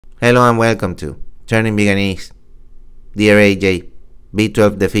Hello and welcome to Turning Veganese, Dear AJ,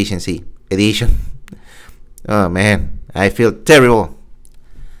 B12 Deficiency Edition. Oh man, I feel terrible.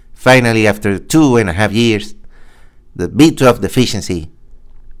 Finally, after 2.5 years, the B12 deficiency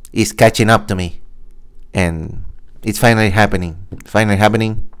is catching up to me. And it's finally happening.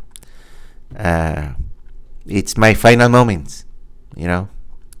 It's my final moments, you know.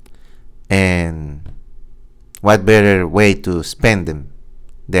 And what better way to spend them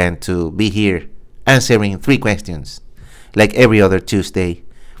than to be here answering 3 questions like every other Tuesday.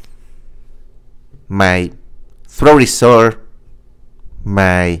 My throat is sore,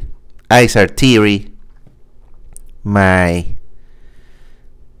 my eyes are teary, my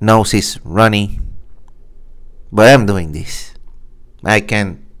nose is runny, but I'm doing this. I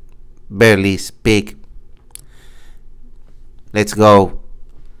can barely speak. Let's go.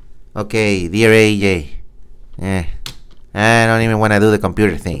 Okay, dear AJ. I don't even want to do the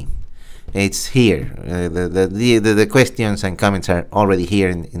computer thing. It's here. The questions and comments are already here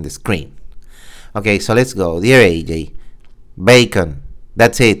in the screen. Okay, so let's go. Dear AJ, bacon.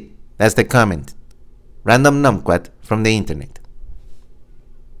 That's it. That's the comment. Random numquat from the internet.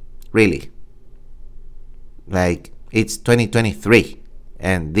 Really? Like, it's 2023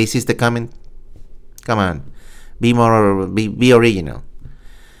 and this is the comment? Come on. Be original.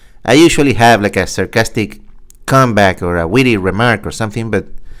 I usually have like a sarcastic comeback or a witty remark or something, but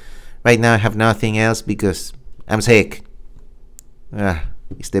right now I have nothing else because I'm sick.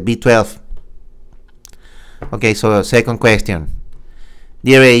 It's the B12. Okay, so second question.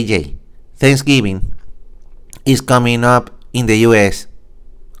 Dear AJ, Thanksgiving is coming up in the US.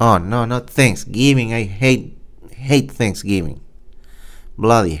 Oh no, not Thanksgiving. I hate Thanksgiving.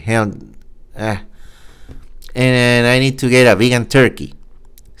 Bloody hell. And I need to get a vegan turkey.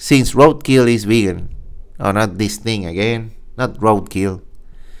 Since roadkill is vegan. Oh, not this thing again. Not roadkill.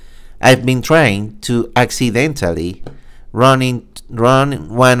 I've been trying to accidentally run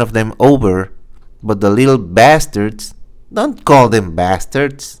one of them over, but the little bastards, don't call them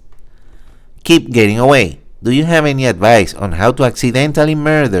bastards, keep getting away. Do you have any advice on how to accidentally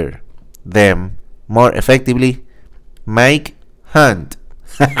murder them more effectively? Mike Hunt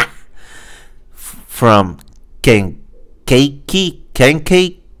from Kankakee,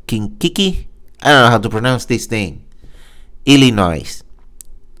 I don't know how to pronounce this thing, Illinois.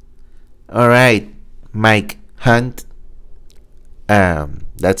 Alright, Mike Hunt.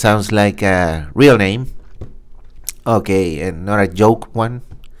 That sounds like a real name. Okay, and not a joke one.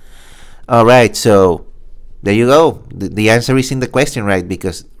 Alright, so there you go. The answer is in the question, right?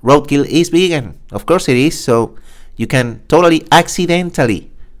 Because roadkill is vegan. Of course it is. So you can totally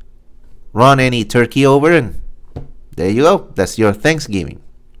accidentally run any turkey over and there you go. That's your Thanksgiving,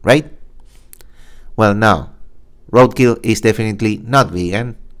 right? Well, no. Roadkill is definitely not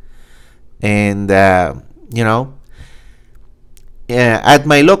vegan. And, you know, at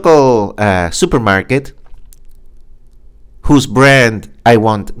my local supermarket, whose brand I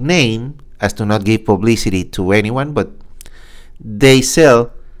won't name as to not give publicity to anyone, but they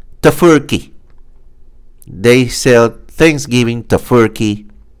sell tofurkey. They sell Thanksgiving tofurkey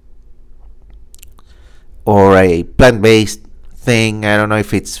or a plant-based thing. I don't know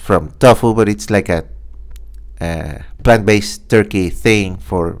if it's from tofu, but it's like a plant-based turkey thing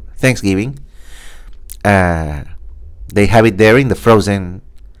for Thanksgiving. They have it there in the frozen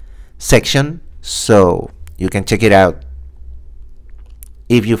section, so you can check it out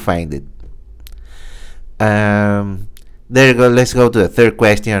if you find it. There you go. Let's go to the third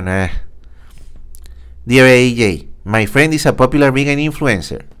question. Dear AJ, my friend is a popular vegan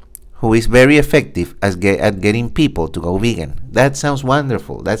influencer who is very effective at getting people to go vegan. That sounds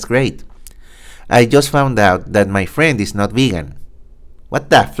wonderful. That's great. I just found out that my friend is not vegan. What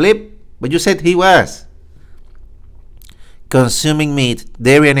the flip? But you said he was. Consuming meat,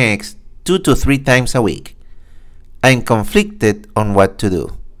 dairy and eggs 2 to 3 times a week. I'm conflicted on what to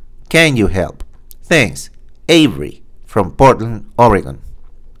do. Can you help? Thanks. Avery from Portland, Oregon.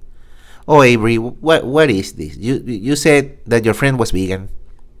 Oh, Avery, what is this? You said that your friend was vegan.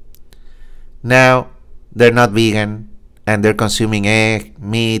 Now they're not vegan and they're consuming egg,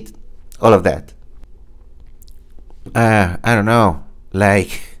 meat, all of that. I don't know,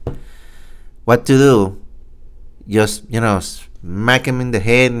 like what to do. Just, you know, smack them in the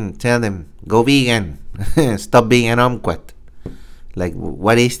head and tell them, go vegan. Stop being an umquat. Like,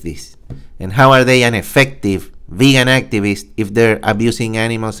 what is this? And how are they an effective vegan activist if they're abusing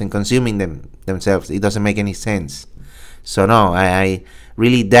animals and consuming them themselves? It doesn't make any sense. So no, I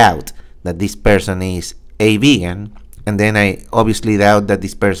really doubt that this person is a vegan, and then I obviously doubt that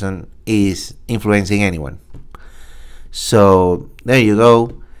this person is influencing anyone. So there you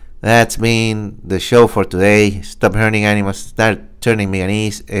go. That's been the show for today. Stop hurting animals, start turning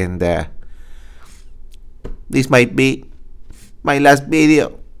veganese, and this might be my last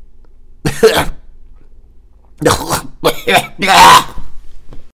video.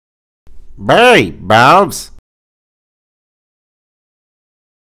 Bye, Bobs.